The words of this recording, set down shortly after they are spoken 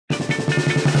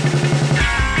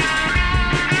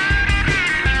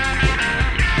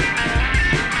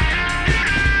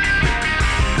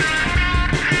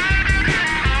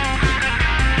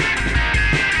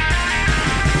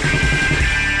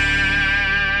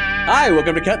Hi,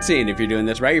 welcome to Cutscene. If you're doing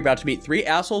this right, you're about to meet three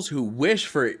assholes who wish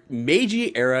for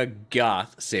Meiji-era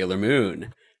goth Sailor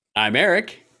Moon. I'm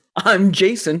Eric. I'm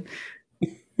Jason.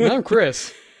 I'm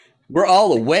Chris. We're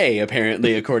all away,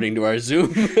 apparently, according to our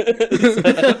Zoom.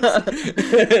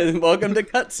 Welcome to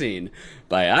Cutscene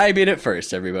by I Beat It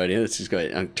First, everybody. Let's just go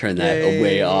ahead and turn that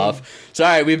way off.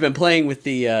 Sorry, we've been playing with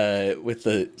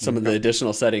some of the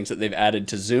additional settings that they've added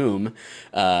to Zoom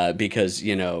because,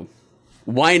 you know,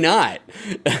 why not?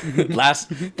 The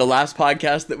last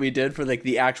podcast that we did for like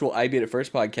the actual I Beat It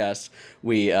First podcast,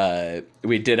 we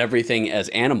did everything as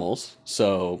animals.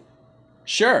 So,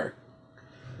 sure.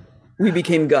 We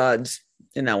became gods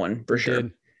in that one, for sure.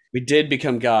 We did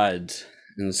become gods,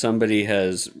 and somebody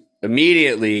has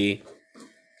immediately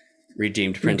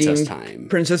redeemed Princess Time.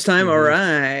 Princess Time, all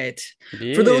right.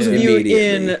 Yeah. For those of you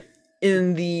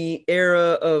in the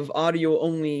era of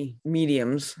audio-only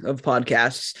mediums of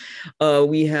podcasts,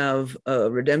 we have a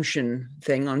redemption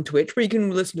thing on Twitch, where you can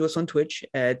listen to us on Twitch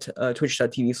at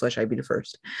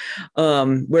twitch.tv/ibeatitfirst,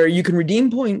 where you can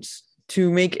redeem points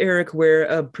to make Eric wear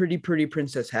a pretty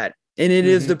princess hat. And it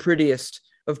is the prettiest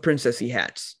of princessy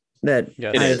hats that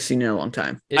I have seen in a long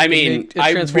time. I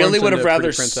really would have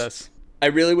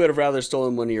rather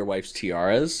stolen one of your wife's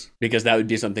tiaras, because that would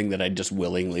be something that I'd just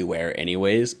willingly wear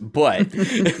anyways. But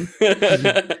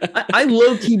I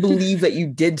low-key believe that you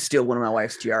did steal one of my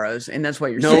wife's tiaras, and that's why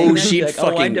you're saying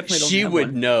that. She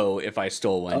would know if I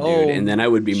stole one, dude, and then I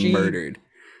would be murdered.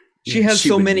 She has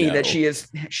so many that she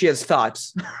has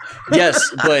thoughts. Yes,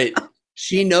 but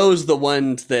she knows the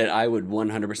ones that I would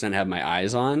 100% have my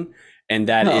eyes on, and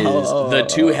that is the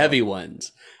two heavy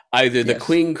ones. Either the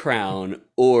queen crown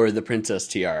or the princess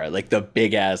tiara, like the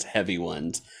big ass heavy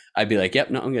ones. I'd be like, yep,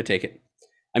 no, I'm gonna take it.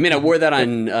 I mean, I wore that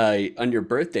on your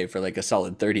birthday for like a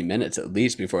solid 30 minutes at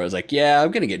least before I was like, yeah,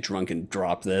 I'm gonna get drunk and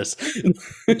drop this. And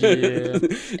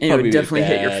it would definitely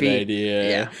hit your feet. Idea.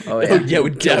 Yeah. It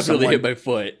would definitely hit my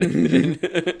foot.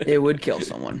 It would kill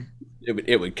someone.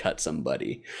 It would cut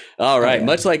somebody. All right,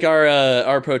 much like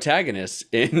our protagonist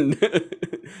in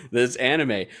this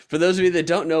anime. For those of you that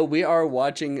don't know, we are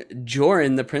watching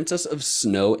Jorin, the Princess of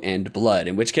Snow and Blood.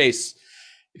 In which case,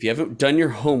 if you haven't done your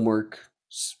homework,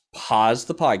 pause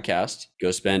the podcast,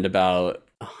 go spend about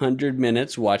 100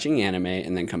 minutes watching anime,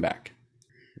 and then come back.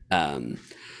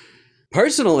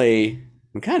 Personally,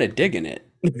 I'm kind of digging it.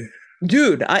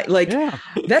 Dude,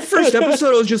 that first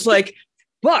episode, I was just like,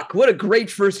 fuck, what a great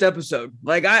first episode.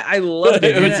 Like, I loved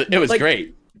it. It was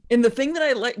great. And the thing that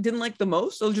I didn't like the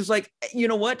most, I was just like, you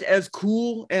know what? As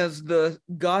cool as the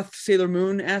goth Sailor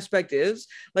Moon aspect is,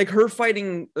 like her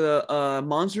fighting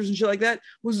monsters and shit like that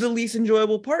was the least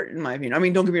enjoyable part, in my opinion. I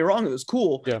mean, don't get me wrong, it was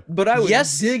cool, but I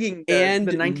was digging the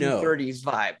 1930s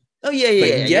vibe. Oh, yeah.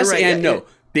 Yes right, and no.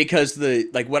 Because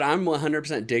what I'm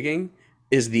 100% digging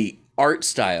is the art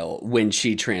style when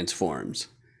she transforms.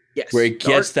 Yes. Where it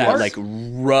gets like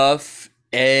rough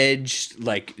edge,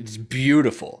 like it's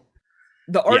beautiful.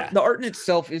 The art in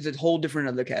itself is a whole different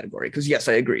other category. Because yes,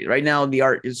 I agree. Right now, the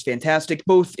art is fantastic,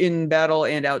 both in battle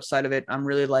and outside of it. I'm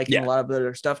really liking a lot of the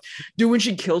other stuff. Dude, when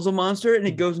she kills a monster and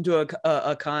it goes into a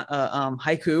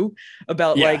haiku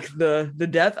about like the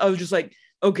death, I was just like,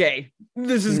 okay,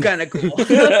 this is kind of cool.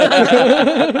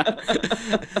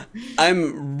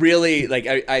 I'm really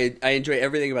I enjoy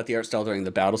everything about the art style during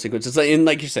the battle sequence. It's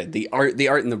like you said, the art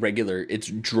in the regular, it's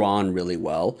drawn really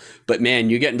well. But man,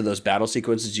 you get into those battle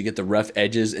sequences, you get the rough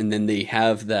edges, and then they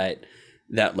have that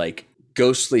like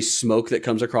ghostly smoke that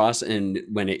comes across, and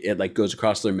when it like goes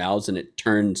across their mouths and it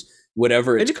turns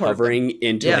whatever it's covering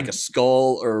into like a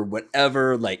skull or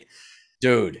whatever. Like,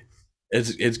 dude.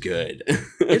 It's good.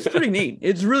 It's pretty neat.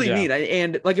 It's really neat.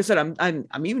 And like I said, I'm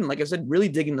even, like I said, really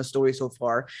digging the story so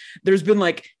far. There's been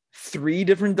like 3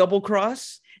 different double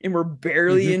cross, and we're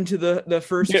barely into the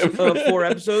first 4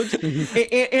 episodes.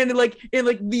 and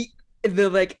the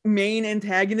like main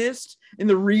antagonist and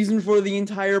the reason for the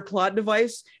entire plot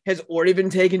device has already been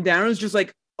taken down. It's just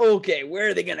like, okay, where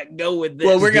are they gonna go with this?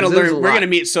 Well, we're gonna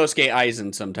meet Sosuke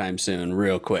Aizen sometime soon,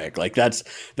 real quick. Like that's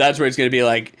where it's gonna be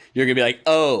like, you're gonna be like,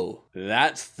 oh,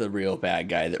 that's the real bad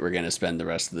guy that we're gonna spend the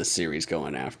rest of the series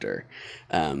going after.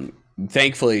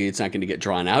 Thankfully, it's not gonna get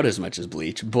drawn out as much as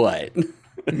Bleach, but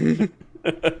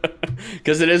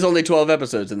because it is only 12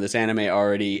 episodes and this anime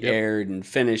already aired and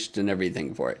finished and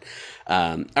everything for it.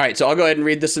 All right, so I'll go ahead and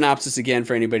read the synopsis again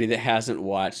for anybody that hasn't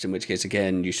watched, in which case,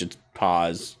 again, you should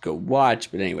pause, go watch.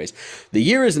 But anyways, the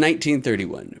year is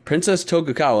 1931. Princess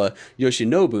Tokugawa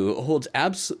Yoshinobu holds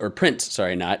Prince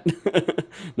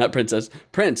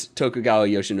Tokugawa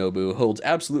Yoshinobu holds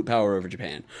absolute power over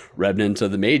Japan. Remnants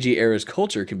of the Meiji era's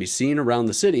culture can be seen around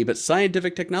the city, but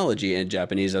scientific technology and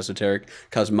Japanese esoteric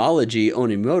cosmology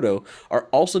Onimoto are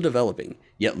also developing.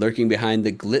 Yet lurking behind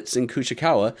the glitz in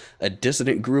Kushikawa, a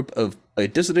dissident group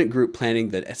planning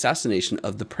the assassination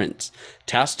of the prince.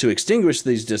 Tasked to extinguish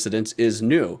these dissidents is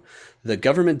New, the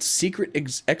government's secret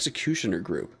executioner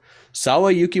group.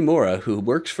 Sawa Yukimura, who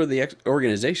works for the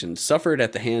organization, suffered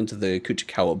at the hands of the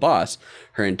Kuchikawa boss.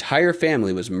 Her entire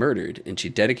family was murdered, and she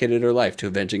dedicated her life to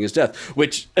avenging his death,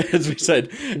 which, as we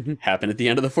said, happened at the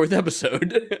end of the 4th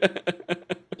episode.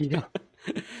 Yeah.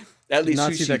 At least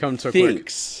not who see she that coming so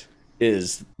thinks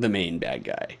is the main bad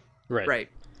guy. Right.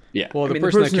 Yeah. Well, the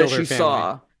person that killed her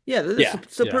family.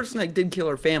 It's the person that did kill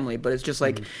her family, but it's just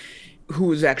like who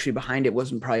was actually behind it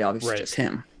wasn't probably obviously just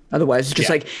him. Otherwise, it's just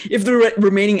like if the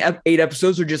remaining 8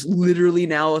 episodes are just literally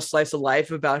now a slice of life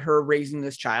about her raising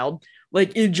this child, like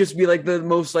it'd just be like the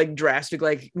most like drastic,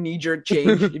 like knee-jerk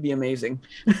change. It'd be amazing.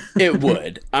 It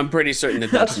would. I'm pretty certain that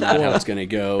that's not how it's going to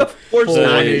go. Of course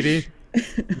not.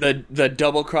 The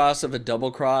double cross of a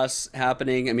double cross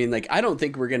happening. I mean, like, I don't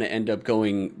think we're going to end up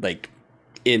going like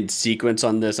in sequence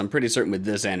on this. I'm pretty certain with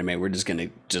this anime, we're just going to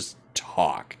just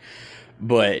talk.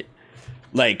 But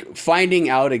like finding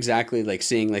out exactly, like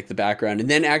seeing like the background and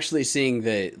then actually seeing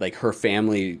the, like her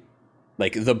family,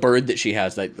 like the bird that she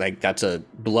has, like that's a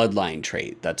bloodline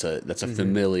trait. That's a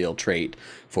familial trait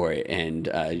for it. And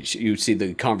you see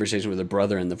the conversation with her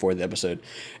brother in the 4th episode.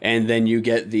 And then you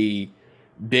get the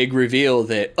big reveal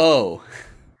that, oh,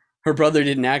 her brother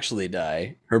didn't actually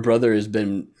die. Her brother has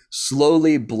been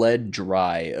slowly bled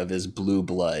dry of his blue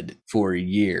blood for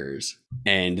years.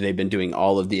 And they've been doing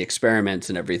all of the experiments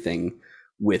and everything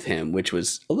with him, which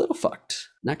was a little fucked.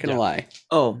 Not gonna lie.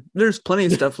 Oh, there's plenty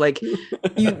of stuff like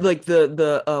you like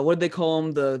the what did they call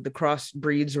them, the cross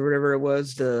breeds or whatever it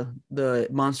was, the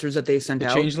monsters that they sent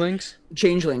out,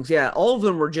 changelings. Yeah, all of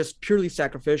them were just purely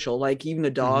sacrificial. Like even the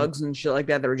dogs and shit like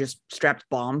that were just strapped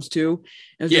bombs to.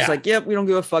 It was just like, yep, we don't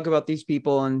give a fuck about these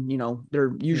people, and you know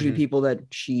they're usually people that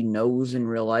she knows in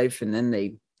real life, and then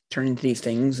they turn into these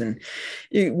things. And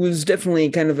it was definitely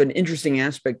kind of an interesting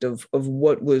aspect of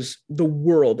what was the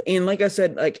world. And like I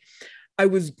said, like I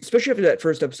was, especially after that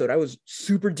first episode, I was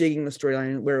super digging the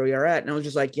storyline where we are at. And I was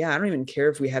just like, yeah, I don't even care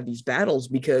if we have these battles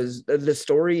because the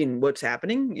story and what's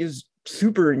happening is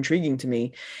super intriguing to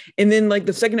me. And then like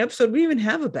the second episode, we didn't even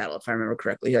have a battle, if I remember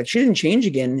correctly. Like she didn't change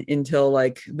again until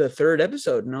like the 3rd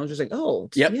episode. And I was just like, oh,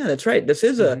 yeah, that's right. This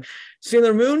is a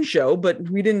Sailor Moon show, but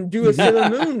we didn't do a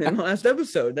Sailor Moon in the last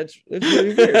episode. That's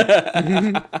really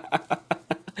weird.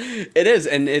 It is,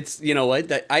 and it's, you know what,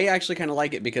 that I actually kind of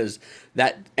like it because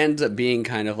that ends up being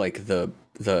kind of like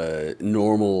the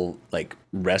normal like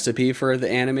recipe for the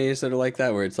animes that are like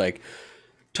that, where it's like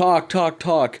talk,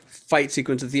 fight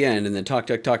sequence at the end, and then talk,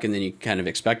 and then you kind of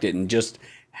expect it, and just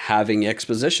having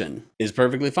exposition is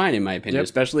perfectly fine in my opinion,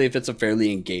 especially if it's a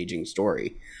fairly engaging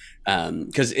story.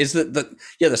 Because is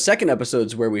the second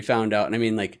episode's where we found out, and I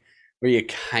mean like where you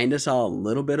kind of saw a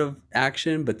little bit of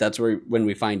action, but that's when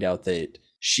we find out that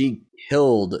she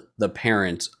killed the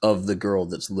parents of the girl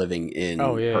that's living in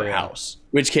her house.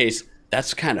 Which case,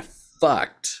 that's kind of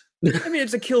fucked. I mean,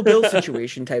 it's a Kill Bill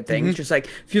situation type thing. It's just like,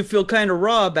 if you feel kind of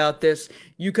raw about this,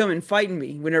 you come and fight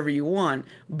me whenever you want,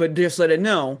 but just let it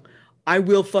know, I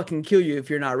will fucking kill you if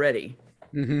you're not ready.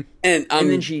 And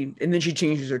then she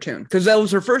changes her tune, because that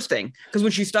was her first thing. Because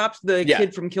when she stopped the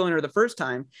kid from killing her the first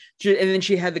time, and then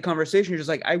she had the conversation, just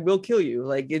like, I will kill you.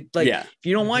 Like if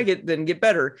you don't like it, then get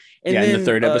better. And then in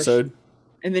the 3rd episode.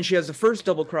 And then she has the first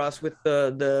double cross with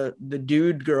the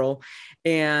dude girl,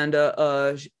 and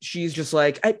she's just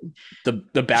like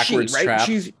the backwards trap.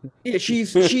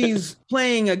 She's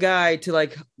playing a guy to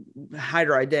like hide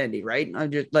her identity, right?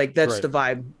 I'm just like, that's the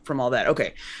vibe from all that.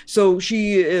 Okay, so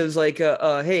she is like,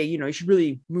 hey, you know, you should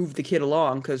really move the kid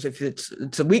along because if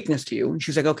it's a weakness to you. And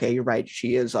she's like, okay, you're right.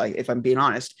 She is, like, if I'm being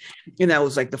honest. And that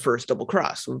was like the first double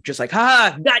cross, so just like,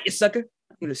 ha, got you, sucker.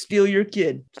 I'm gonna steal your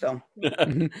kid. So.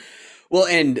 Well,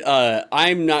 and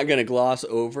I'm not going to gloss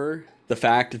over the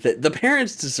fact that the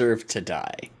parents deserve to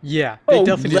die. Yeah, they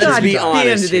definitely deserve to die. Let's be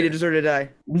honest. They deserve to die.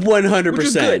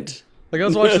 100%. Like, I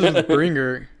was watching this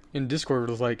Bringer in Discord,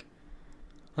 it was like,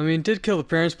 I mean, did kill the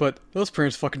parents, but those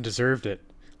parents fucking deserved it.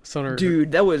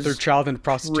 Dude, that was their child in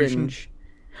prostitution. Cringe.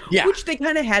 Yeah. Which they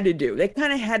kind of had to do. They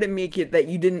kind of had to make it that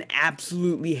you didn't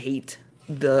absolutely hate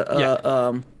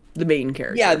the the main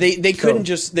character. Yeah, they couldn't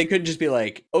just be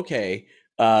like, okay,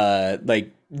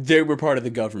 like they were part of the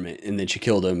government and then she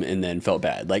killed him and then felt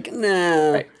bad. Like,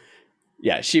 nah. Right.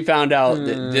 Yeah, she found out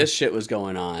that this shit was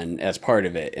going on as part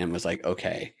of it and was like,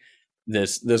 okay,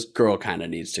 this girl kind of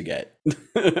needs to get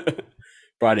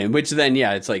brought in. Which then,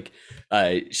 yeah, it's like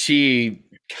the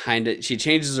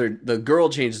girl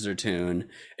changes her tune,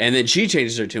 and then she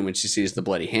changes her tune when she sees the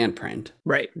bloody handprint.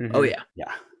 Right. Mm-hmm. Oh yeah.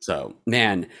 Yeah. So,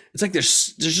 man, it's like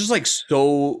there's just like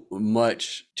so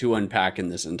much to unpack in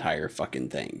this entire fucking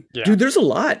thing. Yeah. Dude, there's a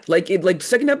lot. Like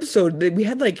second episode, we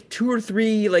had like 2 or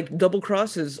 3 like double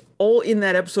crosses all in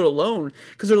that episode alone,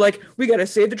 because they're like, we got to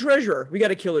save the treasure, we got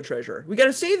to kill the treasure, we got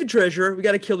to save the treasure, we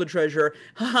got to kill the treasure.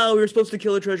 Haha, we were supposed to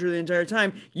kill the treasure the entire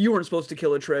time. You weren't supposed to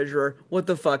kill the treasure. What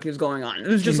the fuck is going on? It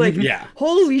was just like,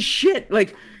 holy shit,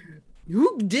 like,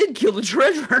 who did kill the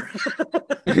treasure?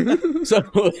 So,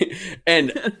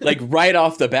 and like right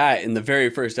off the bat in the very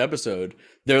first episode,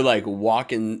 they're like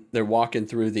walking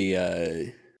through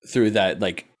the through that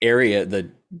like area, the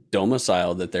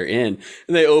domicile that they're in,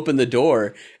 and they open the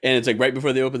door, and it's like right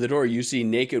before they open the door, you see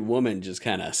naked woman just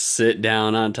kind of sit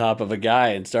down on top of a guy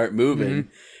and start moving,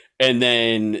 and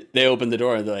then they open the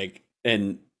door and they're like,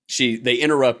 and they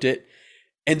interrupt it,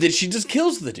 and then she just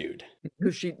kills the dude.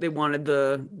 Because they wanted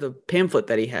the pamphlet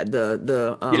that he had,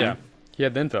 he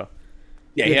had the info.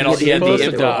 Yeah, he had the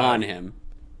info on him.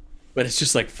 But it's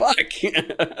just like, fuck.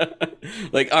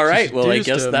 Like, all right, well, I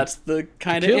guess that's the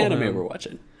kind of anime we're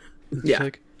watching. Yeah.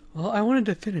 Like, well, I wanted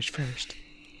to finish first.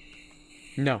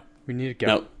 No, we need to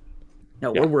go.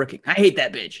 No, we're working. I hate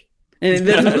that bitch. And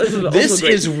this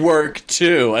is work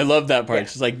too. I love that part. Yeah.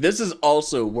 She's like, this is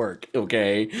also work,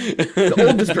 okay? The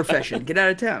oldest profession. Get out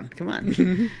of town. Come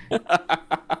on.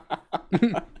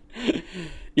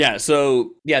 Yeah,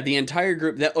 so the entire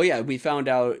group we found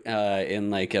out in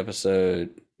like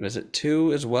episode, was it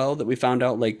 2 as well, that we found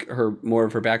out like more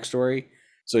of her backstory.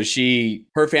 So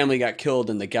her family got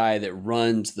killed, and the guy that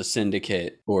runs the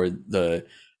syndicate, or the,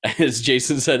 as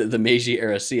Jason said, the Meiji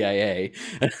era CIA,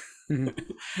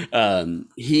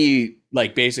 he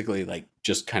like basically like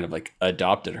just kind of like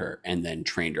adopted her and then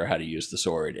trained her how to use the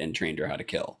sword and trained her how to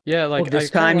kill. Yeah, like this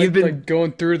time you've been like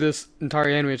going through this entire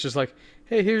anime. It's just like,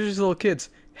 hey, here's these little kids.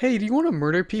 Hey, do you want to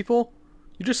murder people?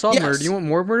 You just saw murder. Do you want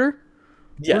more murder?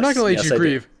 Yes. We're not gonna let you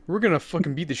grieve. We're gonna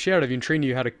fucking beat the shit out of you and train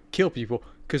you how to kill people,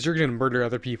 because you're gonna murder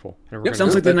other people.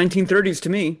 Sounds like the 1930s to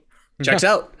me. Checks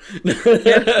out.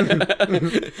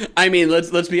 I mean,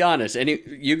 let's be honest.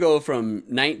 You go from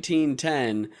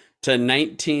 1910 to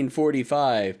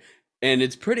 1945, and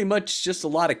it's pretty much just a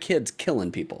lot of kids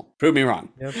killing people. Prove me wrong.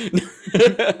 Yep.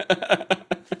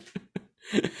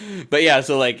 But yeah,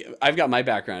 so like I've got my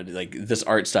background. Like this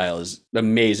art style is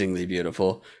amazingly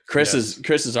beautiful.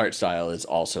 Chris's art style is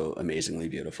also amazingly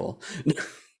beautiful.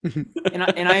 and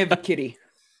I have a kitty.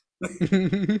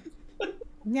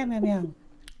 Meow meow meow.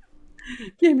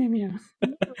 Yeah, meow meow.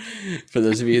 For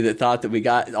those of you that thought that we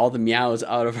got all the meows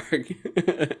out of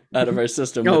our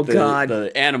system with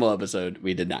the animal episode,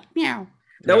 we did not. Meow.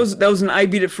 That was an I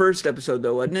Beat It First episode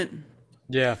though, wasn't it?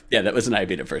 Yeah, that was an I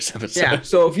Beat It First episode. Yeah,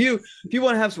 so if you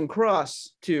want to have some cross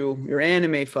to your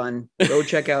anime fun, go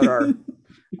check out our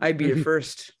I Beat It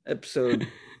First episode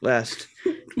last.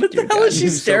 What the hell is she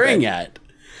staring at?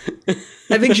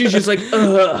 I think she's just like,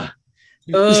 ugh.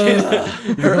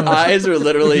 Her eyes are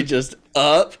literally just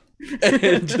up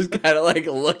and just kind of like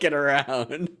looking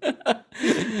around.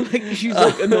 Like she's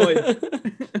like annoyed.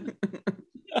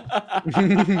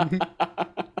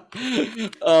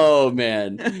 Oh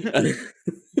man.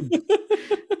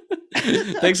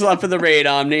 Thanks a lot for the raid,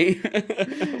 Omni.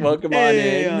 Welcome on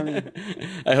in.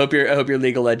 I hope your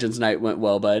League of Legends night went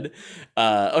well, bud.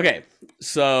 Okay,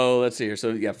 so let's see here. So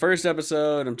yeah, first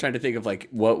episode. I'm trying to think of like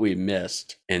what we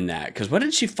missed in that, because what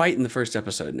did she fight in the first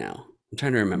episode? Now I'm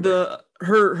trying to remember.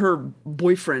 Her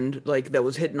boyfriend, like, that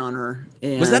was hitting on her.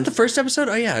 And was that the first episode?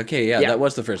 Oh yeah, okay, yeah. That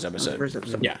was the first episode.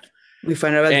 Yeah, we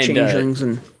find out about changelings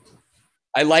and.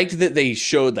 I liked that they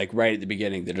showed like right at the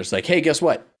beginning, they're just like, hey, guess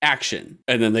what? Action.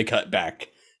 And then they cut back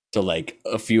to like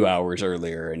a few hours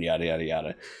earlier and yada, yada,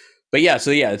 yada. But yeah,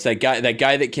 so yeah, it's that guy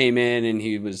that came in, and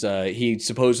he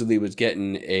supposedly was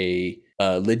getting a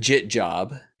legit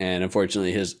job. And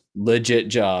unfortunately his legit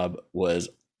job was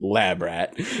lab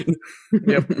rat.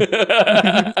 Yep.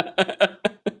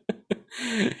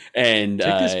 And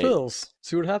take these pills,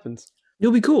 see what happens.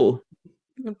 You'll be cool.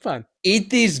 I'm fine. Eat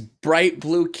these bright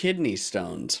blue kidney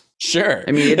stones. Sure.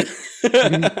 I mean,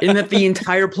 isn't that the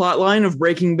entire plot line of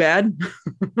Breaking Bad?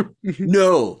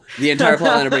 No, the entire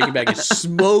plot line of Breaking Bad is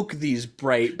smoke these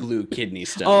bright blue kidney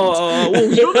stones. Oh,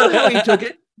 well, you don't know how he took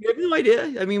it. We have no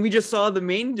idea. I mean, we just saw the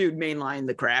main dude mainline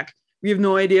the crack. We have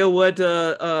no idea what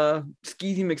Skeezy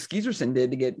McSkeezerson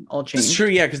did to get all changed. It's true,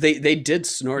 yeah, because they did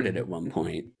snort it at one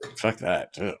point. Fuck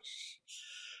that.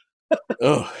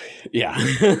 Oh yeah.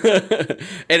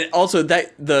 And also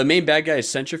that the main bad guy is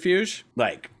centrifuge,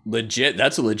 like legit.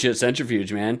 That's a legit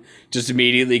centrifuge, man. Just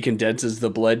immediately condenses the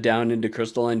blood down into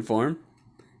crystalline form.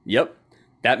 Yep,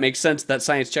 that makes sense. That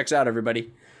science checks out,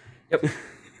 everybody. Yep.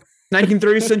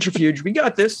 1930s centrifuge. We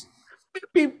got this. Beep,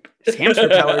 beep. It's hamster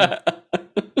powered.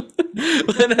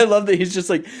 And I love that he's just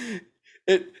like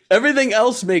everything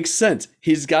else makes sense.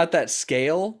 He's got that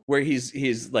scale where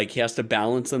he's like he has to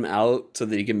balance them out so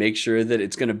that he can make sure that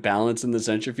it's going to balance in the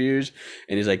centrifuge.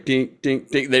 And he's like ding ding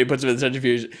ding. Then he puts them in the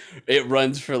centrifuge. It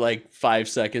runs for like 5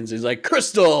 seconds. He's like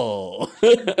crystal.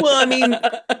 Well, I mean,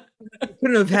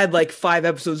 couldn't have had like 5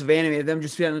 episodes of anime of them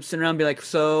just sitting around and be like,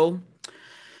 so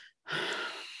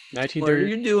 1930. what are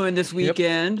you doing this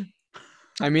weekend? Yep.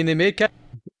 I mean, they made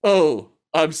Oh,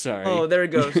 I'm sorry. Oh, there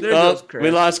it goes. There goes Chris.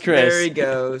 We lost Chris. There he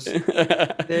goes.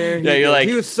 There he goes. Like,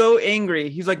 he was so angry.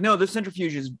 He's like, no, this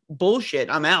centrifuge is bullshit.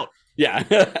 I'm out. Yeah.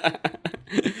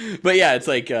 But yeah, it's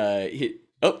like oh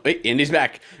wait, Andy's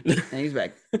back. And he's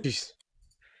back. Jeez.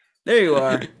 There you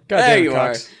are. There you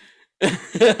are.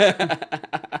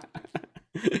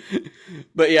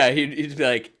 But yeah, he'd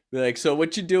be like, so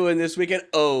what you doing this weekend?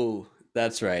 Oh,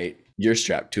 that's right. You're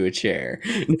strapped to a chair.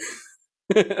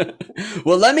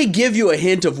 Well, let me give you a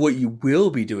hint of what you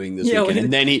will be doing this weekend.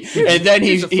 And then he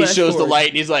shows the light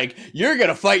and he's like, you're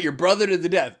gonna fight your brother to the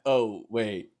death. Oh,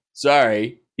 wait.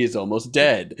 Sorry. He's almost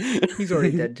dead. He's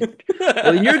already dead.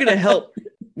 Well, you're gonna help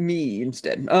me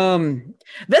instead.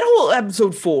 That whole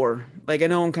episode 4, like I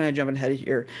know I'm kind of jumping ahead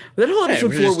here, but that whole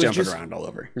episode 4 was just around all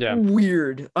over. Yeah.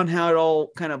 Weird on how it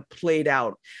all kind of played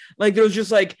out. Like there was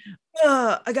just like,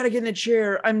 I gotta get in the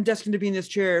chair. I'm destined to be in this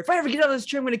chair. If I ever get out of this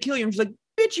chair, I'm gonna kill you. I'm just like,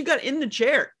 bitch, you got in the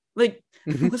chair. Like,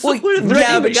 well,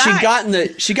 yeah, but she got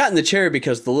in the chair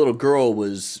because the little girl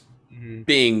was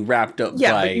being wrapped up.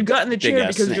 Yeah, by but you got in the chair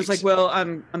because snakes. it's just like, well,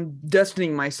 I'm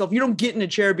destining myself. You don't get in a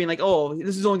chair being like, oh,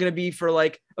 this is only gonna be for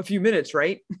like a few minutes,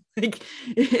 right? Like,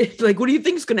 it's like, what do you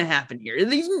think is gonna happen here?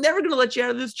 He's never gonna let you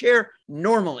out of this chair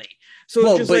normally. So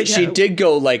well, just but like, she did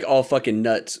go like all fucking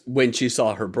nuts when she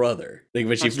saw her brother. Like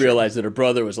when she realized that her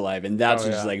brother was alive, and that's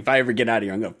when she's like, if I ever get out of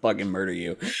here, I'm gonna fucking murder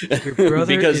you. Your brother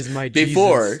because is my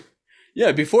before, Jesus.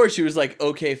 Yeah, before she was like,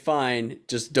 okay, fine,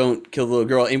 just don't kill the little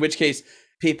girl. In which case,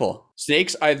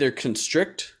 snakes either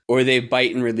constrict or they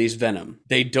bite and release venom.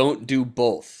 They don't do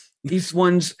both. These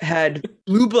ones had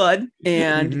blue blood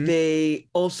and they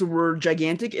also were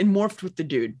gigantic and morphed with the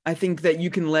dude. I think that you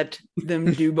can let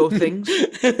them do both things.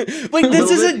 Like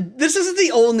this isn't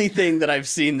the only thing that I've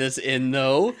seen this in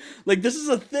though. Like this is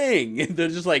a thing. They're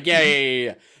just like,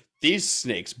 yeah. These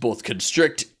snakes both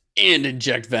constrict and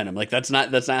inject venom. Like that's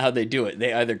not how they do it.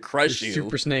 They either crush you,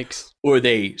 super snakes, or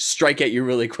they strike at you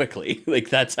really quickly. Like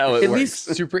that's how it works.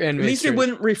 At least it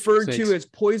wouldn't refer to as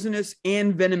poisonous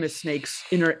and venomous snakes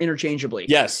interchangeably.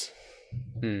 Yes.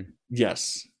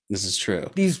 Yes, this is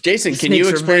true. Jason, can you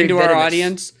explain to our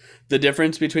audience the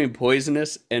difference between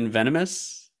poisonous and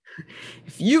venomous?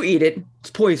 If you eat it, it's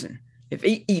poison. If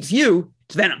it eats you,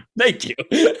 it's venom. Thank you.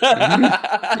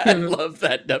 I love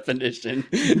that definition.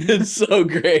 It's so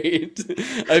great.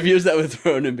 I've used that with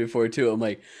Ronan before too. I'm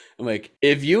like,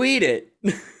 if you eat it,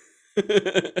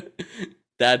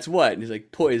 that's what? And he's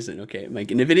like, poison. Okay. I'm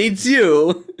like, and if it eats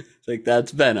you, it's like,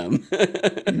 that's venom.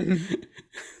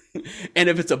 And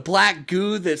if it's a black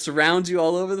goo that surrounds you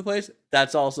all over the place,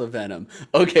 that's also venom.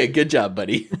 Okay, good job,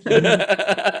 buddy.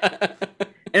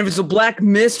 And if it's a black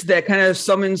mist that kind of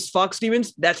summons fox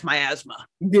demons, that's miasma.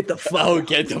 Get the fuck out.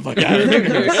 Get the fuck out of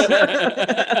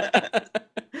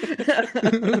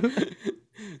here.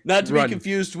 Not to be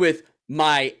confused with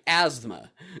my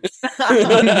asthma.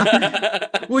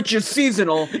 Which is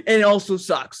seasonal and also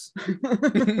sucks.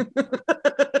 But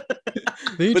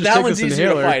that one's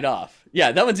easier to fight off.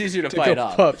 Yeah, that one's easier to fight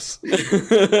off. Pups. Get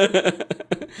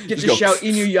to shout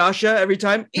Inuyasha every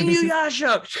time.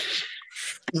 Inuyasha!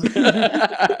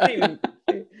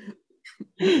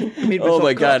 Oh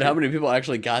my god, how many people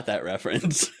actually got that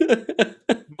reference?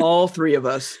 All 3 of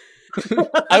us.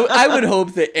 I would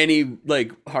hope that any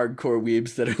like hardcore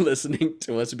weebs that are listening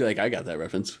to us would be like, I got that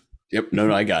reference. Yep,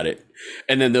 no, I got it.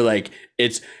 And then they're like,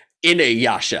 it's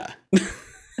Inuyasha.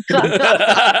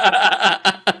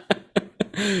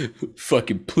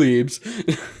 Fucking plebes.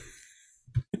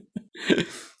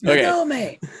 Okay. No,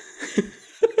 mate.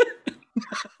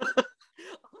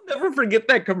 I'll never forget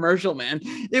that commercial, man.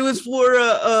 It was for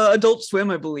Adult Swim,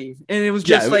 I believe, and it was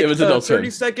just it was Adult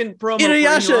 30-second promo.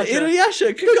 Inuyasha,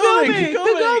 Kagome,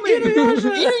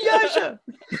 Inuyasha.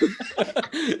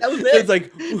 That was it. It's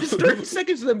like just 30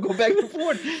 seconds of them go back and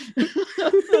forth.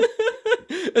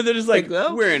 And they're just like,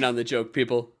 well, we're in on the joke,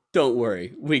 people. Don't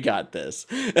worry, we got this.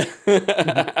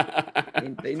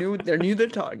 They knew their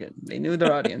target. They knew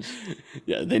their audience.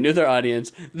 Yeah, they knew their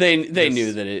audience. They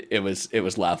knew that it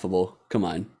was laughable. Come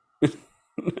on.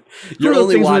 You're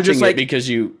only watching it because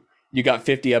you got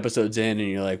 50 episodes in and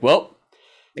you're like, well,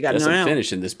 they got I'm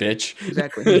finishing this bitch.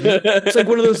 Exactly. It's like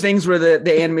one of those things where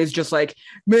the anime is just like,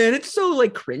 man, it's so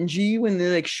like cringy when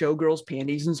they like show girls'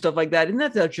 panties and stuff like that. Isn't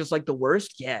that just like the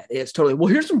worst? Yeah, it's totally. Well,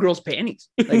 here's some girls' panties.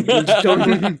 Like,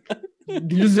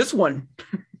 use this one.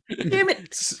 Damn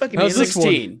it. How's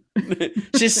 16?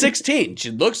 She's 16.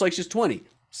 She looks like she's 20.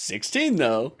 16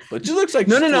 though, but she looks like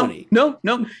she's 20. No.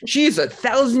 She's a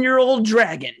 1,000-year-old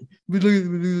dragon. Looks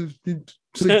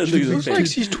like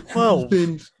she's 12.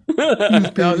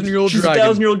 1,000-year-old dragon.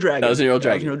 1,000-year-old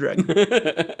dragon. Look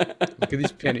at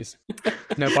these pennies.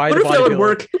 Now buy the if that would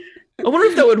work. I wonder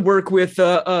if that would work with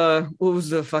what was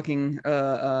the fucking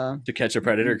To Catch a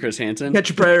Predator, Chris Hansen.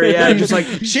 Catch a Predator, yeah. Just like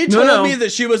she told me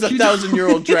that she was a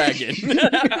 1,000-year-old dragon.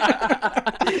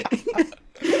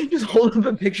 Just hold up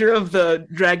a picture of the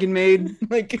dragon maid,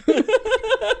 like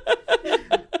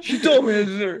she told me this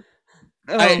is her.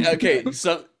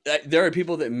 So there are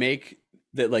people that make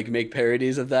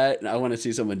parodies of that, and I want to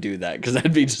see someone do that because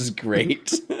that'd be just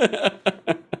great.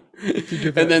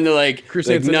 And then they're like,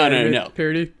 no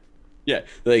parody. Yeah,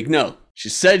 they're like, no, she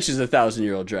said she's a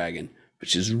 1,000-year-old dragon, but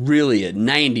she's really a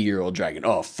 90-year-old dragon.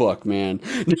 Oh fuck, man.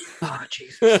 Oh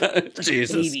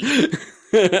Jesus. Jesus.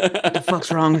 What the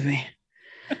fuck's wrong with me?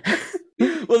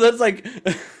 Well, that's like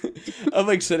I'm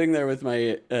like sitting there with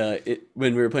my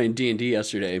when we were playing D&D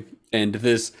yesterday, and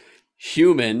this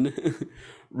human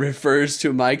refers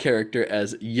to my character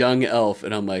as young elf,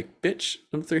 and I'm like, bitch,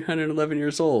 I'm 311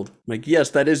 years old. I'm like, yes,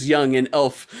 that is young in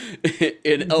elf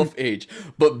age,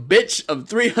 but bitch, I'm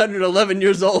 311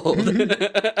 years old.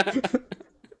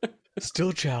 Still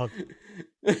a child.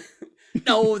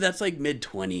 No, that's like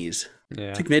mid-20s.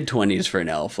 Yeah, it's like mid-20s for an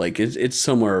elf. Like it's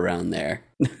somewhere around there.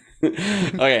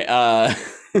 Okay,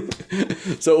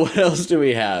 so what else do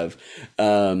we have?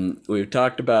 We've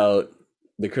talked about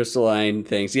the crystalline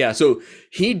things. Yeah, so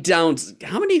he downs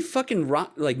how many fucking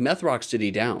meth rocks did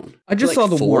he down? I just saw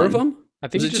the 4 of them. I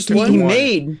think he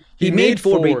made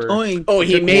 4.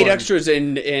 He made extras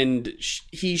and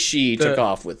she took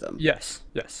off with them. Yes.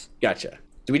 Gotcha.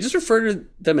 Do we just refer to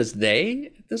them as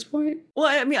they at this point? Well,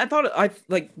 I mean,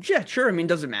 yeah, sure. I mean,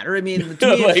 doesn't matter. I mean, to me,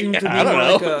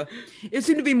 it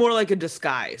seemed to be more like a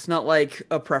disguise, not like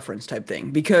a preference type thing.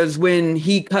 Because when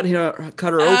he cut her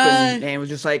open and was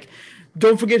just like,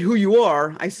 don't forget who you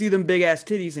are. I see them big ass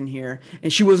titties in here.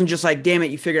 And she wasn't just like, damn it,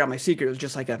 you figured out my secret. It was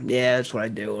just like yeah, that's what I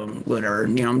do. Whatever.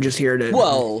 You know, I'm just here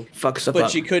to fuck stuff up.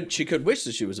 But she could wish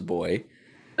that she was a boy.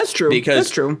 That's true. That's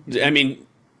true. I mean,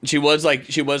 she was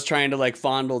trying to like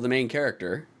fondle the main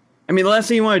character. I mean, the last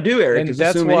thing you want to do, Eric, is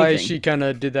that's why anything. She kind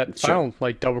of did that final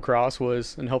like double cross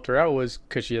and helped her out was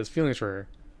because she has feelings for her.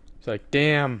 It's like,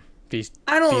 damn.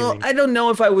 I don't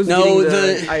know if I was getting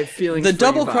the feelings. The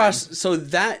double cross. So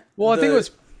that. Well, I think it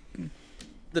was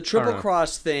the triple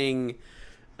cross thing.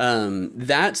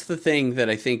 That's the thing that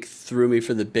I think threw me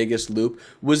for the biggest loop.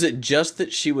 Was it just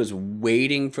that she was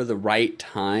waiting for the right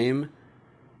time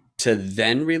to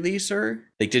then release her?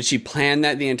 Like, did she plan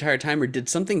that the entire time, or did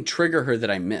something trigger her that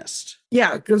I missed?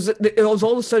 Yeah, because it was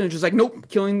all of a sudden just like, nope,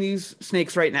 killing these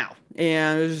snakes right now.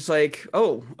 And it was just like,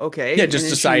 oh, okay. Yeah, just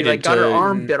decided she, got her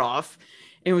arm bit off.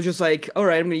 And it was just like, all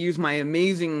right, I'm going to use my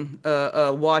amazing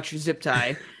watch zip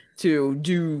tie to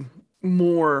do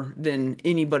more than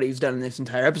anybody's done in this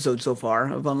entire episode so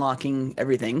far of unlocking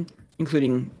everything,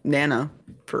 including Nana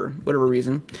for whatever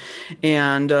reason.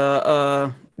 And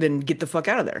then get the fuck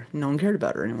out of there. No one cared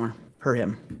about her anymore.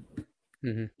 Him.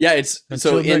 Mm-hmm. Yeah, it's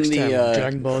so in the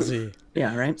Dragon Ball Z.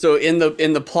 Yeah, right. So in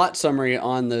the plot summary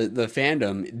on the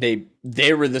fandom,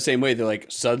 they were the same way. They're like,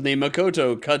 suddenly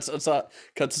Makoto cuts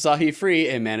Asahi free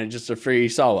and manages to free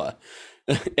Sawa,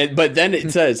 but then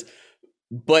it says,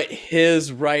 but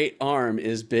his right arm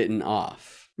is bitten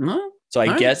off. Huh? So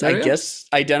I guess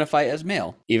identify as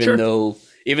male, even though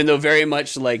very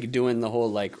much like doing the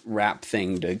whole like rap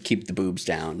thing to keep the boobs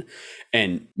down,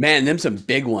 and man, them some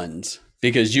big ones.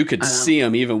 Because you could see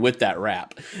him even with that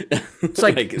rap. It's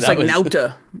like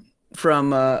Naota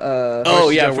from from the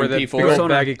P4. Big old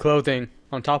baggy clothing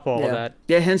on top of all of that.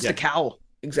 Yeah, hence the cowl.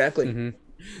 Exactly. Mm-hmm.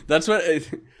 That's what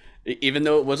even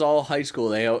though it was all high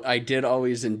school, I did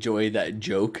always enjoy that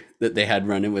joke that they had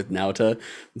running with Naota.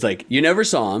 It's like, you never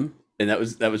saw him, and that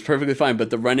was perfectly fine. But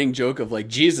the running joke of like,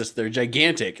 Jesus, they're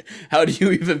gigantic. How do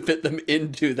you even fit them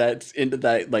into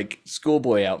that like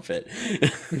schoolboy outfit?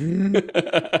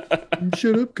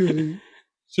 Shut up, guy.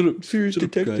 Serious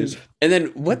detective. And then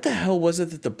what the hell was it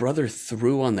that the brother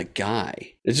threw on the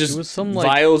guy? It was some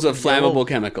vials of flammable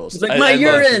chemicals. It's like my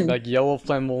urine, like yellow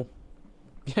flammable.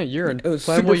 Yeah, urine. It was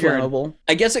super flammable.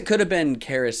 I guess it could have been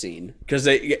kerosene, because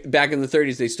back in the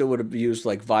 30s they still would have used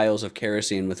like vials of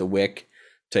kerosene with a wick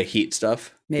to heat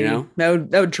stuff. Maybe you know?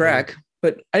 that would track,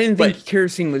 but I didn't think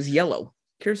kerosene was yellow.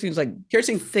 Kerosene's like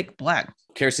thick black.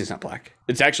 Kerosene's not black.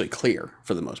 It's actually clear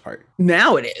for the most part.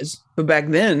 Now it is, but back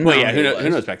then. Well, yeah, who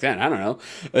knows back then? I don't know.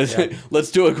 Yeah.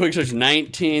 Let's do a quick search.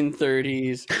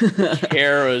 1930s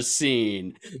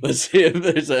kerosene. Let's see if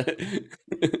there's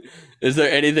is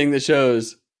there anything that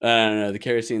shows? I don't know, the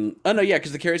kerosene. Oh no, yeah,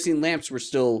 because the kerosene lamps were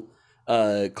still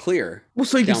clear. Well,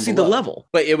 so you can see the level.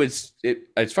 But it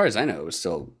as far as I know, it was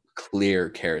still clear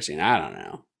kerosene. I don't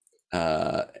know.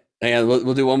 Yeah,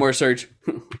 we'll do one more search.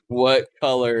 What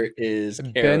color is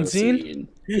kerosene?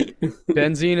 Benzene?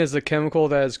 Benzene is a chemical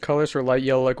that has colors for light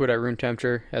yellow liquid at room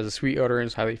temperature, has a sweet odor, and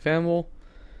is highly flammable.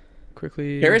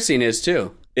 Kerosene is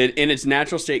too. In its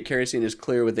natural state, kerosene is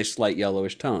clear with a slight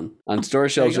yellowish tone. On store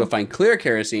shelves, you'll find clear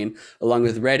kerosene along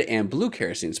with red and blue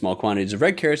kerosene. Small quantities of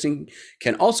red kerosene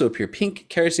can also appear pink.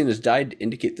 Kerosene is dyed to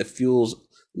indicate the fuel's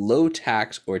low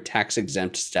tax or tax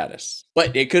exempt status.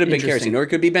 But it could have been kerosene, or it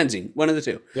could be benzene. One of the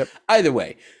two. Yep. Either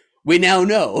way, we now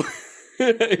know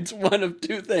it's one of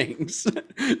two things,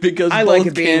 because I both like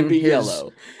it can be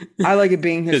yellow. I like it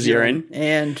being his urine.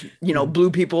 And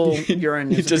blue people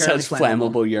urine. It just has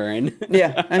flammable urine.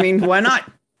 Yeah, I mean, why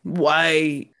not?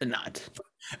 Why not?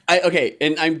 Okay,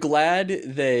 and I'm glad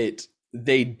that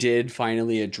they did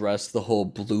finally address the whole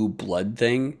blue blood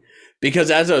thing.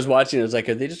 Because as I was watching, I was like,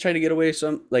 are they just trying to get away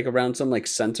around some like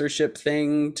censorship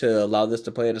thing to allow this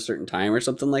to play at a certain time or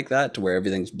something like that, to where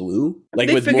everything's blue? Like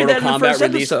they with Mortal Kombat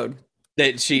release, episode.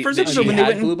 that she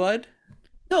had blue blood?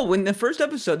 No, when the first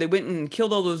episode, they went and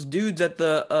killed all those dudes at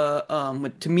the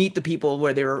to meet the people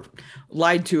where they were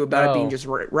lied to about it being just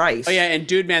rice. Oh yeah, and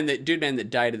dude man that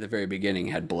died at the very beginning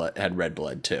had red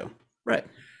blood too. Right.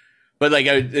 But like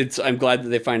I'm glad that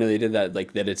they finally did that.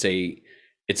 Like that it's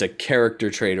a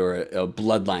character trait or a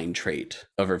bloodline trait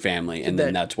of her family, and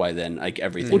then that's why then like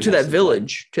everything. Well, to that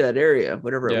village, to that area,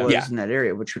 whatever it was in that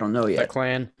area, which we don't know yet.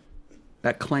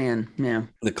 That clan, yeah.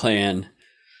 The clan.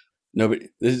 Nobody.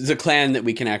 This is a clan that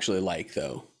we can actually like,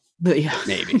 though. But yeah,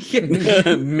 maybe,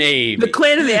 maybe the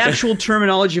clan in the actual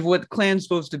terminology of what the clan's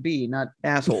supposed to be, not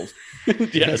assholes.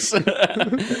 Yes, not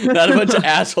a bunch of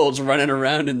assholes running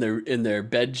around in their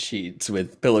bed sheets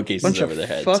with pillowcases over their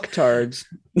heads. Fucktards.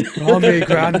 Call me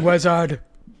Grand Wizard.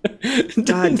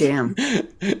 God damn.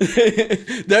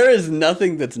 There is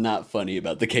nothing that's not funny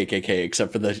about the KKK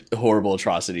except for the horrible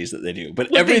atrocities that they do.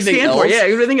 But everything else,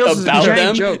 everything else about is a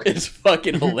them joke. is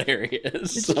fucking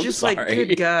hilarious. It's just sorry. Like,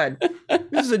 good God,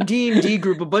 this is a D&D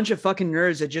group, a bunch of fucking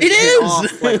nerds that just went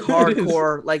off like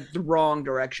hardcore, like the wrong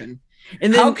direction.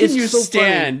 And then how can you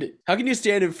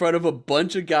stand in front of a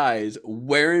bunch of guys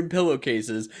wearing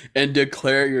pillowcases and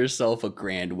declare yourself a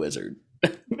grand wizard?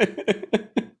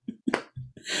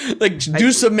 Like,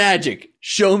 do some magic.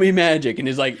 Show me magic. And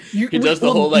he's like, he does the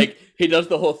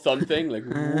whole thumb thing, like,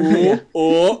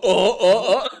 Well,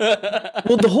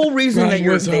 the whole reason that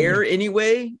you're there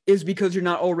anyway is because you're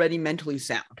not already mentally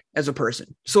sound as a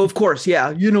person. So of course,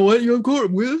 you know what? You're a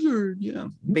wizard. Yeah,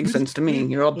 makes sense to me.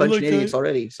 You're all a bunch of idiots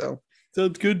already. So.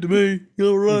 Sounds good to me.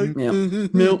 All right.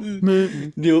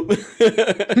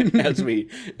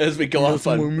 As we go off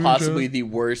on possibly the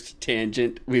worst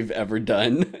tangent we've ever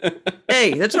done.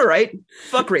 Hey, that's all right.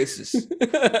 Fuck racists.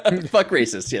 Fuck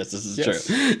racists. Yes, this is true.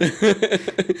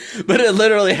 But it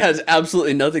literally has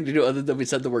absolutely nothing to do other than we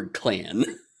said the word clan.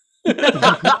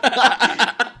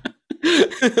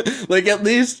 Like, at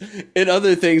least in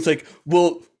other things, like,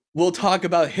 we'll talk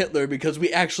about Hitler because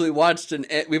we've watched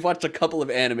a couple of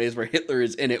animes where Hitler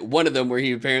is in it. One of them where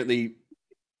he apparently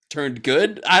turned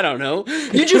good. I don't know.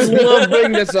 You just love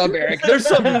bringing this up, Eric. There's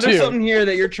something here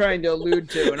that you're trying to allude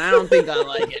to, and I don't think I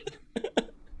like it.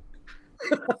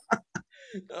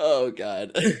 Oh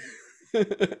God.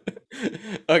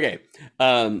 Okay.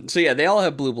 So yeah, they all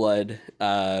have blue blood.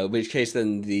 Which case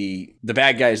then the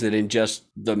bad guys that ingest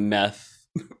the meth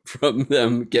from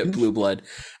them get blue blood.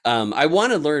 I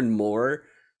want to learn more,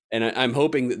 and I'm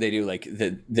hoping that they do, like,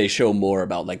 that they show more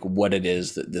about like what it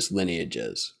is that this lineage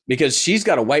is, because she's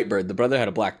got a white bird, the brother had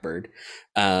a black bird.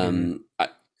 So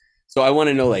I want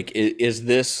to know, like, is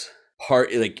this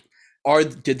part, like,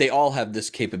 did they all have this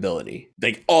capability?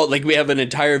 Like we have an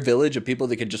entire village of people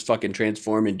that could just fucking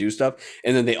transform and do stuff,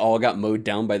 and then they all got mowed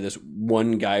down by this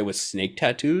one guy with snake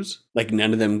tattoos. Like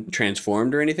none of them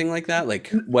transformed or anything like that.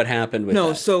 Like what happened with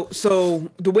that?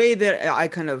 So the way that I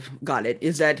kind of got it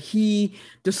is that he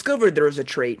discovered there was a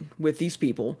trait with these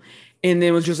people, and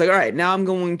then was just like, all right, now I'm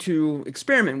going to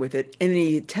experiment with it, and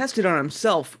he tested on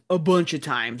himself a bunch of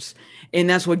times, and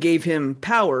that's what gave him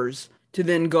powers to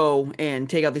then go and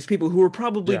take out these people who were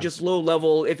probably just low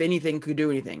level, if anything, could do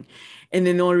anything. And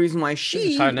then the only reason why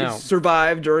she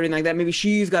survived or anything like that, maybe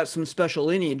she's got some special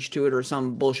lineage to it or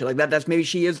some bullshit like that. That's maybe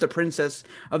she is the princess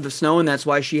of the snow, and that's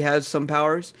why she has some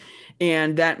powers.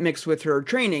 And that mixed with her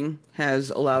training has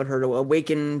allowed her to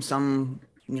awaken some,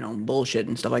 bullshit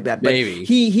and stuff like that. But maybe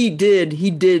he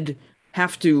did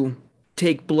have to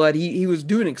take blood. He was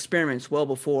doing experiments well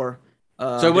before.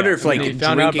 So I wonder if like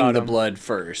drinking the blood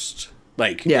first.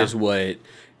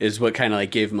 Is what kind of like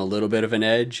gave him a little bit of an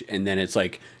edge, and then it's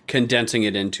like condensing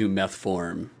it into meth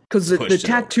form. Because the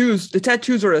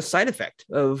tattoos are a side effect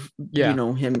of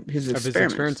his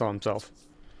experience on himself.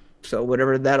 So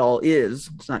whatever that all is,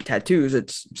 it's not tattoos.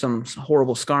 It's some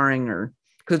horrible scarring, or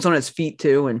because it's on his feet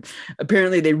too. And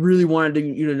apparently they really wanted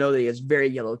you to know that he has very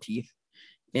yellow teeth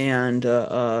and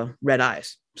red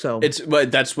eyes. So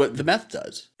that's what the meth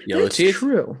does. Yellow teeth,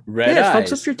 true. Red eyes.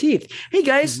 Fucks up your teeth. Hey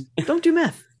guys, don't do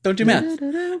meth. Don't do meth.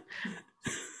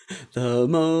 The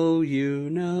more you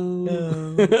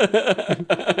know.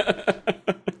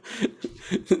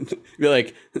 Be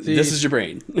like, this is your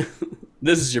brain.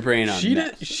 This is your brain on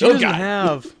meth. She doesn't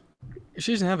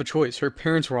have a choice. Her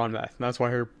parents were on meth, and that's why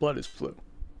her blood is blue.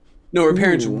 No, her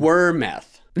parents were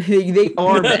meth. They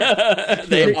are meth.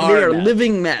 They are meth.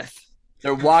 Living meth.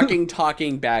 They're walking,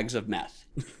 talking bags of meth.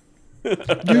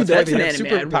 Dude, that's an anime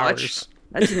I'd watch.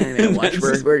 That's an anime I'd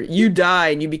watch where you die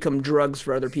and you become drugs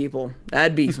for other people.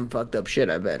 That'd be some fucked up shit,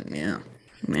 I bet. Yeah.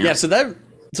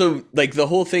 So like the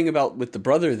whole thing about with the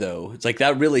brother though, it's like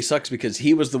that really sucks because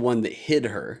he was the one that hid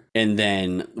her and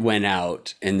then went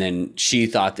out, and then she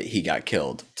thought that he got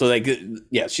killed. So like,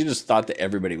 yeah, she just thought that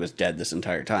everybody was dead this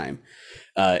entire time.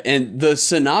 And the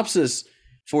synopsis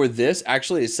for this,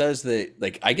 actually, it says that,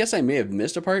 like, I guess I may have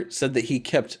missed a part, said that he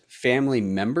kept family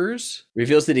members,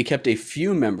 reveals that he kept a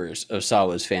few members of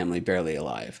Sawa's family barely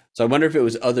alive. So I wonder if it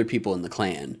was other people in the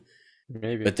clan.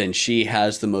 Maybe. But then she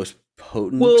has the most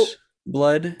potent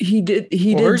blood. He did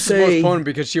hers say... is the most potent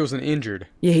because she wasn't injured.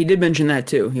 Yeah, he did mention that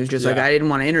too. He was just like, I didn't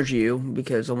want to injure you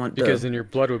because I want Because then your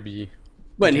blood would be...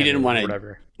 But he didn't want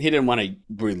to... He didn't want to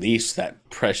release that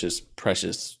precious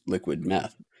liquid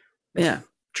meth. Yeah.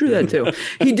 True that too.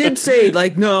 He did say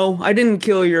like, no, I didn't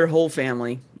kill your whole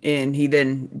family, and he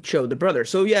then showed the brother.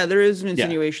 So yeah, there is an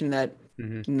insinuation that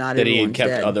not that he had kept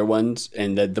dead. other ones,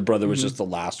 and that the brother was just the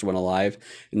last one alive,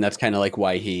 and that's kind of like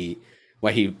why he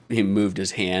moved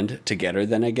his hand to get her.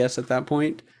 Then I guess at that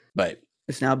point, but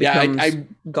it's now becomes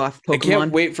goth Pokemon. I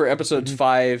can't wait for episodes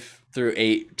 5 through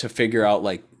 8 to figure out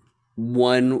like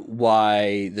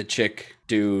why the chick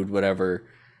dude whatever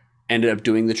ended up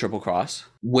doing the triple cross,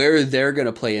 where they're going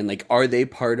to play in, like, are they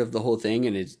part of the whole thing?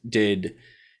 And did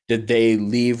they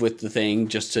leave with the thing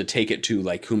just to take it to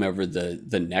like whomever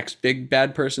the next big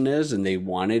bad person is, and they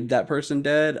wanted that person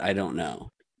dead? I don't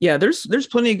know. Yeah, there's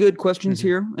plenty of good questions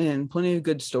here and plenty of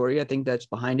good story. I think that's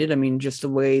behind it. I mean, just the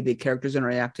way the characters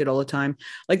interacted all the time,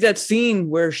 like that scene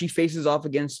where she faces off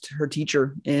against her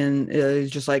teacher and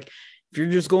is just like, if you're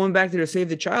just going back there to save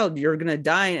the child, you're going to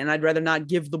die. And I'd rather not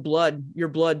give your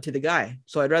blood to the guy.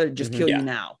 So I'd rather just kill you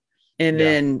now. And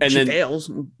then she fails.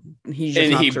 He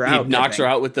just knocks her out. He knocks her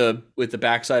out with the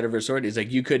backside of her sword. He's like,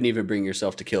 you couldn't even bring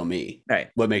yourself to kill me. Right.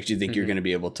 What makes you think you're going to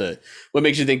be able to, what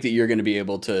makes you think that you're going to be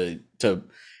able to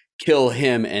kill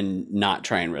him and not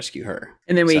try and rescue her?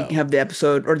 And then we have the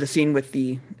episode or the scene with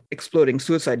the exploding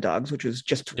suicide dogs, which was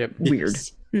just weird.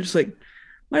 You're just like,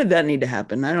 why did that need to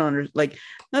happen? I don't understand. Like,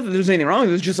 not that there's anything wrong.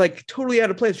 It was just like totally out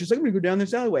of place. Just like, I'm gonna go down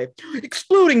this alleyway.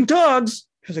 Exploding dogs.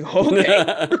 I was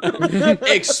like,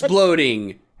 okay.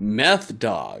 Exploding meth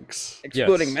dogs.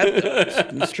 Exploding meth dogs.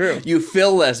 That's true. You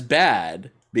feel less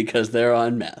bad because they're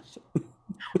on meth.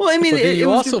 Well, I mean, you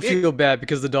also feel bad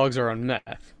because the dogs are on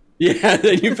meth. Yeah,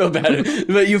 then you feel bad,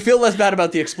 but you feel less bad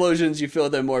about the explosions. You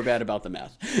feel then more bad about the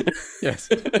meth. Yes.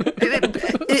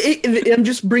 I'm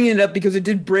just bringing it up because it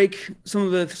did break some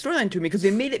of the storyline to me, because they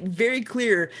made it very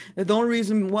clear that the only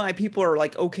reason why people are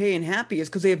like okay and happy is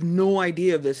because they have no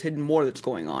idea of this hidden war that's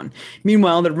going on.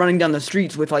 Meanwhile, they're running down the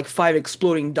streets with like 5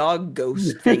 exploding dog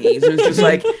ghost thingies, and it's just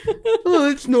like, oh,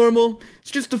 it's normal.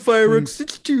 It's just the fireworks.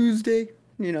 It's Tuesday.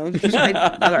 You know, it's just all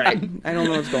right. I don't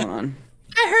know what's going on.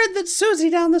 I heard that Susie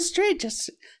down the street just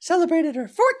celebrated her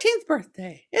 14th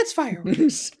birthday. It's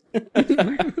fireworks.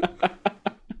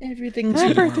 Everything's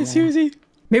Happy birthday, Susie.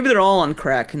 Maybe they're all on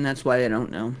crack, and that's why they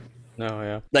don't know. No,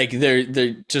 yeah. Like they're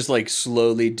just like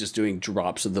slowly just doing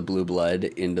drops of the blue blood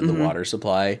into the water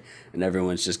supply, and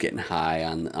everyone's just getting high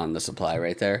on the supply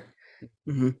right there.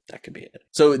 That could be it.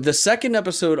 So the second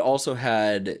episode also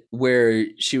had where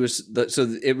she was.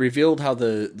 So it revealed how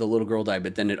the little girl died,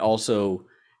 but then it also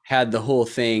had the whole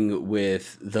thing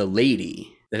with the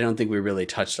lady that I don't think we really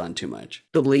touched on too much.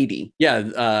 The lady. Yeah.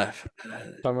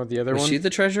 Talking about the other one? Was she the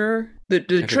treasurer? The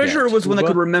treasurer was one that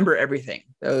could remember everything.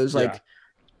 It was like,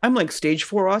 I'm like stage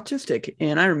 4 autistic,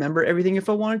 and I remember everything if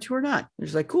I wanted to or not.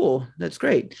 It's like, cool, that's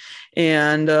great.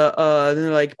 And then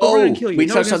they're like, oh, we're gonna kill you. We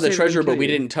touched on the treasurer, but we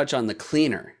didn't touch on the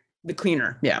cleaner. The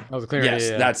cleaner, yeah. Oh, the cleaner. Yes,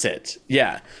 that's it.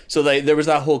 Yeah. So there was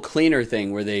that whole cleaner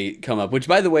thing where they come up. Which,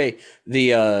 by the way,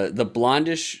 the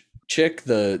blondish chick,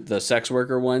 the sex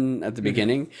worker one at the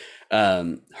beginning,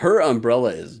 her umbrella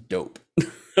is dope.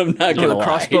 I'm not gonna lie. The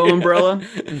crossbow umbrella.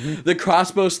 The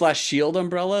crossbow / shield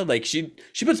umbrella. Like she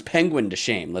puts Penguin to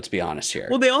shame. Let's be honest here.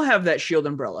 Well, they all have that shield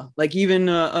umbrella. Like even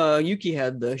Yuki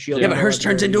had the shield. Yeah, but hers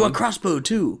turns into a crossbow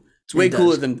too. It's way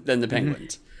cooler than the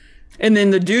Penguin's. And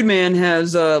then the dude man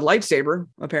has a lightsaber,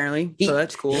 apparently. So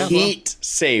that's cool. Heat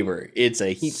saber. It's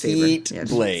a heat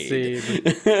blade.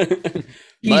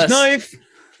 Heat knife.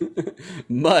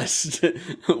 Must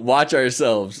watch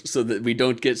ourselves so that we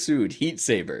don't get sued. Heat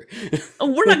saber.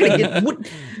 Oh, we're not gonna get.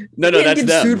 No, that's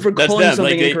them. Sued for that's calling them.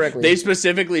 something like incorrectly. They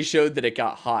specifically showed that it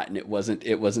got hot and it wasn't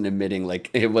emitting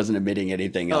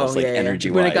anything else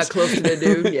energy wise. When it got close to the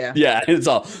dude, yeah, it's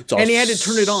all. And he had to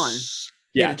turn it on.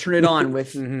 Yeah, he had to turn it on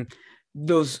with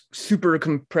those super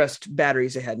compressed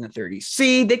batteries they had in the 30s.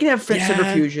 See, they can have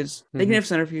centrifuges. They can have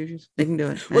centrifuges. They can do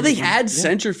it. Well, they had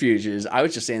centrifuges. I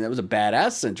was just saying that was a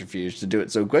badass centrifuge to do it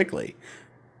so quickly.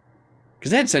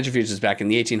 Because they had centrifuges back in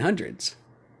the 1800s.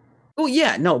 Oh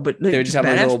yeah, no, but they would just have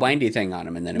a little windy thing on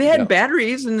them, and then they had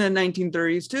batteries in the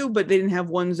 1930s too, but they didn't have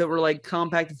ones that were like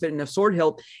compact to fit in a sword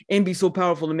hilt and be so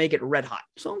powerful to make it red hot.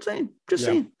 So I'm saying,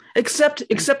 saying. Except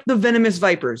the venomous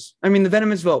vipers. I mean, the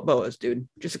venomous boas, dude.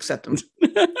 Just accept them.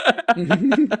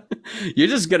 You're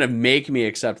just gonna make me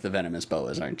accept the venomous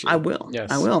boas, aren't you? I will.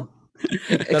 Yes. I will.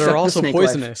 That are also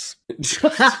poisonous.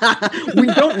 We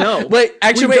don't know. Wait,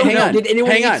 actually, hang on. Did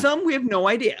anyone eat some? We have no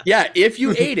idea. Yeah, if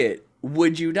you ate it,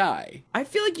 would you die? I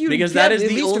feel like you because that is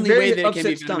the only way that it can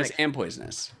be venomous and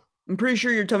poisonous. I'm pretty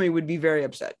sure your tummy would be very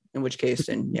upset. In which case,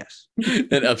 then yes,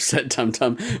 an upset tum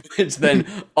tum, which then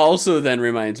also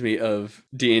reminds me of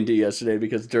D&D yesterday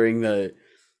because during the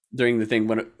thing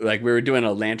when like we were doing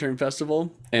a lantern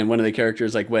festival and one of the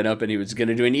characters like went up and he was going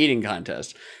to do an eating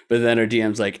contest, but then our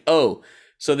DM's like, oh,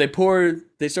 so they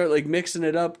start like mixing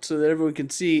it up so that everyone can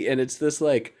see, and it's this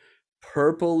like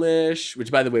purplish,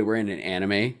 which by the way we're in an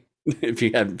anime. If you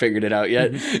haven't figured it out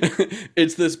yet,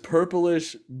 it's this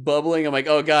purplish bubbling. I'm like,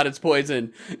 oh god, it's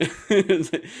poison.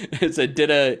 It's a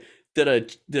did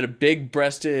a big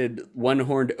breasted one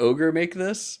horned ogre make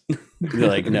this? They're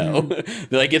like, no.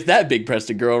 They're like, it's that big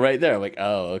breasted girl right there. I'm like,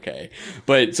 oh okay.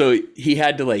 But so he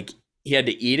had to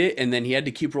eat it, and then he had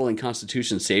to keep rolling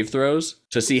Constitution save throws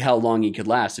to see how long he could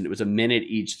last, and it was a minute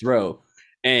each throw.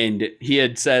 And he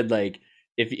had said like,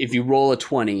 if you roll a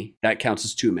 20, that counts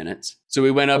as 2 minutes. So we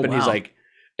went up he's like,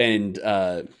 and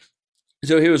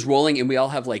so he was rolling, and we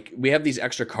have these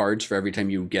extra cards for every time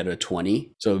you get a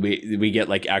 20. So we get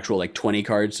like actual like 20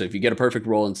 cards. So if you get a perfect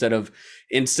roll, instead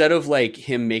of like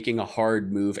him making a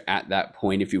hard move at that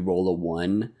point, if you roll a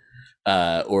 1,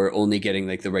 or only getting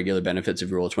like the regular benefits if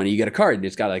you roll a 20, you get a card and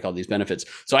it's got like all these benefits.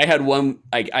 So I had one,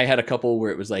 I had a couple where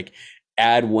it was like,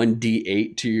 add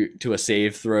 1d8 to a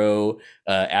save throw,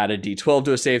 add a d12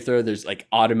 to a save throw. There's like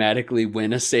automatically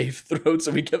win a save throw.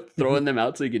 So we kept throwing them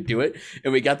out so he could do it.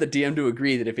 And we got the DM to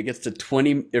agree that if it gets to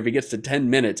 10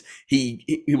 minutes,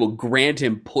 he will grant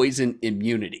him poison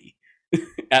immunity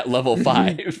at level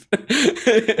 5.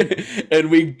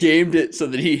 And we gamed it so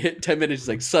that he hit 10 minutes. He's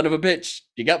like, son of a bitch,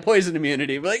 you got poison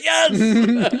immunity. We're like, yes.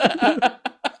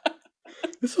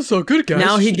 This is so good, guys.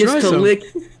 Now he gets to lick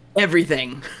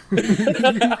everything.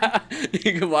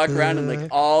 He can walk around and like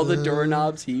all the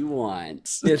doorknobs he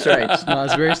wants. That's right.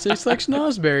 Snozzberries taste like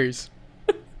snozzberries.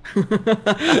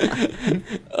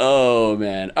 Oh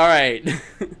man. All right.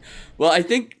 Well, I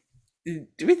think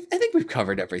we've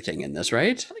covered everything in this,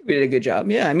 right? I think we did a good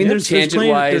job. Yeah. I mean, there's tangent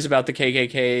wise about the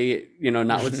KKK,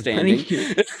 notwithstanding.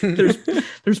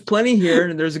 There's plenty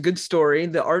here. There's a good story.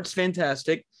 The art's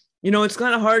fantastic. It's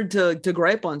kind of hard to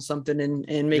gripe on something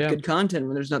and make good content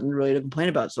when there's nothing really to complain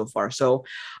about so far. So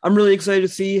I'm really excited to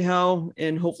see how,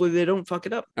 and hopefully they don't fuck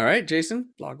it up. All right, Jason,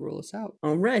 blog roll us out.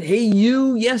 All right. Hey,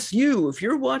 you. Yes, you. If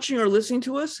you're watching or listening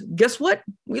to us, guess what?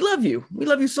 We love you. We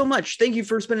love you so much. Thank you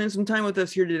for spending some time with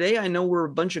us here today. I know we're a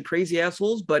bunch of crazy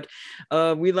assholes, but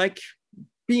we like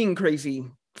being crazy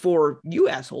for you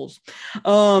assholes.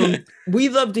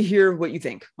 We'd love to hear what you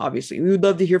think. Obviously, we would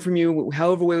love to hear from you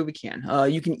however way we can.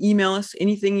 You can email us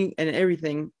anything and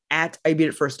everything at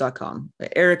ibeatitfirst.com.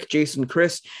 Eric, Jason,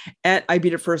 Chris at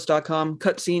ibeatitfirst.com.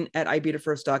 Cutscene at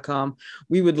ibeatitfirst.com.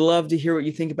 We would love to hear what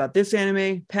you think about this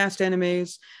anime, past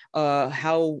animes,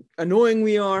 how annoying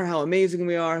we are, how amazing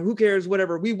we are. Who cares?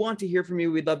 Whatever. We want to hear from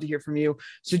you. We'd love to hear from you.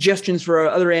 Suggestions for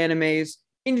other animes.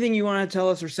 Anything you want to tell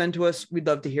us or send to us, we'd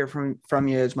love to hear from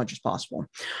you as much as possible.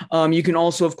 You can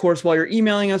also, of course, while you're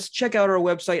emailing us, check out our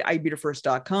website,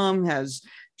 ibeatitfirst.com, has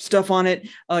stuff on it.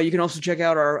 You can also check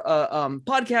out our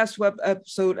podcast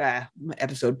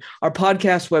our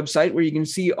podcast website, where you can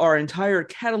see our entire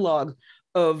catalog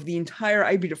of the entire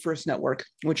I Beat It First network,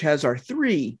 which has our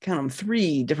three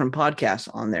different podcasts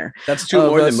on there. That's two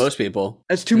more than most people.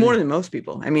 That's two more than most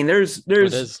people. I mean, there's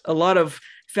a lot of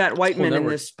fat white men in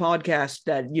this podcast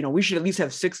that, we should at least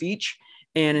have 6 each.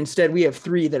 And instead we have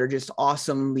 3 that are just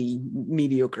awesomely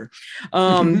mediocre.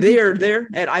 They are there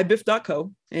at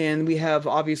ibiff.co. And we have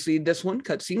obviously this one,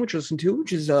 Cutscene, which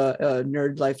is a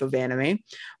Nerd Life of Anime,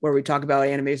 where we talk about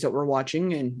animes that we're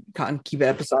watching and keep it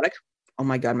episodic. Oh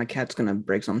my God, my cat's gonna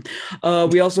break something.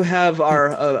 We also have our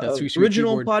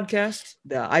original podcast,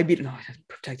 the I Beat It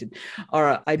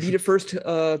First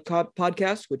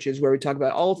podcast, which is where we talk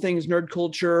about all things nerd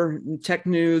culture, tech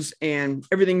news, and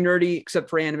everything nerdy except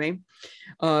for anime.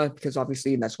 Because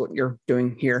obviously that's what you're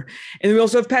doing here. And then we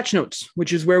also have Patch Notes,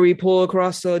 which is where we pull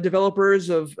across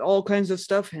developers of all kinds of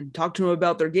stuff and talk to them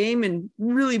about their game and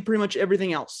really pretty much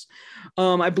everything else.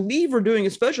 I believe we're doing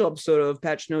a special episode of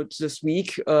Patch Notes this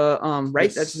week, right?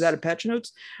 Yes. That's that of Patch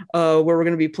Notes, where we're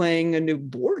going to be playing a new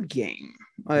board game.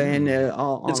 And it's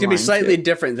going to be slightly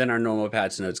different than our normal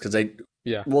Patch Notes, because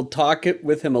we'll talk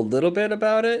with him a little bit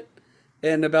about it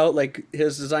and about like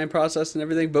his design process and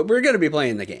everything, but we're going to be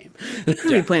playing the game. We're going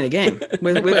to be playing a game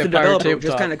with the developer, which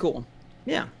is kind of cool.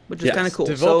 Yeah, which is kind of cool.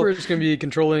 The developer is going to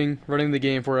be running the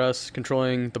game for us,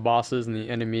 controlling the bosses and the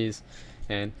enemies,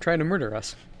 and trying to murder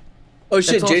us. Oh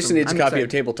shit, Jason needs a copy of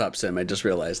Tabletop Sim. I just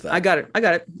realized that. I got it.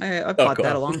 I bought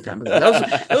that a long time ago.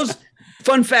 That was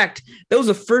fun fact. That was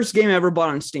the first game I ever bought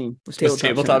on Steam. Was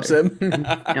Tabletop Sim.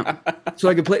 Yeah. So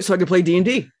I could play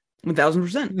D&D.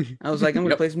 1,000%. I was like, I'm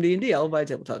going to play some D&D. I'll buy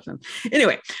Tabletop Sim.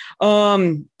 Anyway,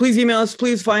 please email us.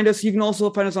 Please find us. You can also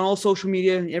find us on all social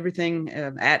media, everything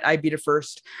at I Beat It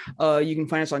First. You can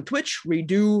find us on Twitch. We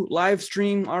do live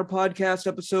stream our podcast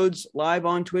episodes live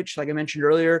on Twitch, like I mentioned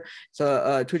earlier. It's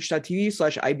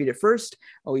twitch.tv/I Beat It First.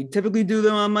 We typically do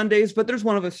them on Mondays, but there's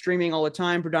one of us streaming all the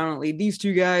time, predominantly these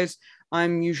two guys.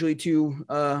 I'm usually too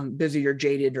busy or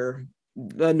jaded or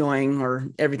annoying or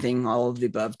everything, all of the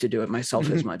above, to do it myself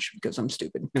as much because I'm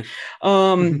stupid. You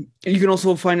can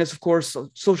also find us, of course,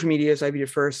 social media as I Beat It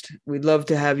First. We'd love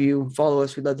to have you follow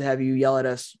us. We'd love to have you yell at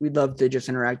us. We'd love to just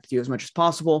interact with you as much as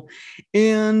possible.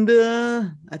 And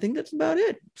I think that's about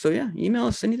it. So yeah, email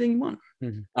us anything you want.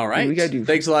 All right.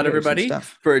 Thanks a lot, everybody,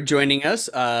 for joining us.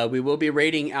 We will be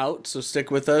rating out, so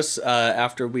stick with us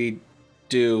after we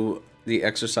do the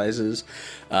exercises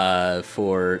that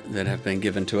have been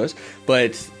given to us.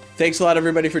 But thanks a lot,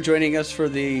 everybody, for joining us for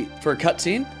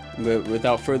Cutscene.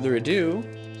 Without further ado,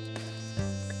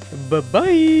 bye-bye.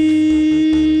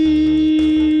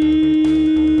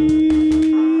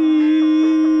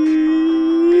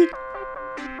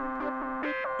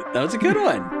 That was a good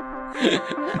one.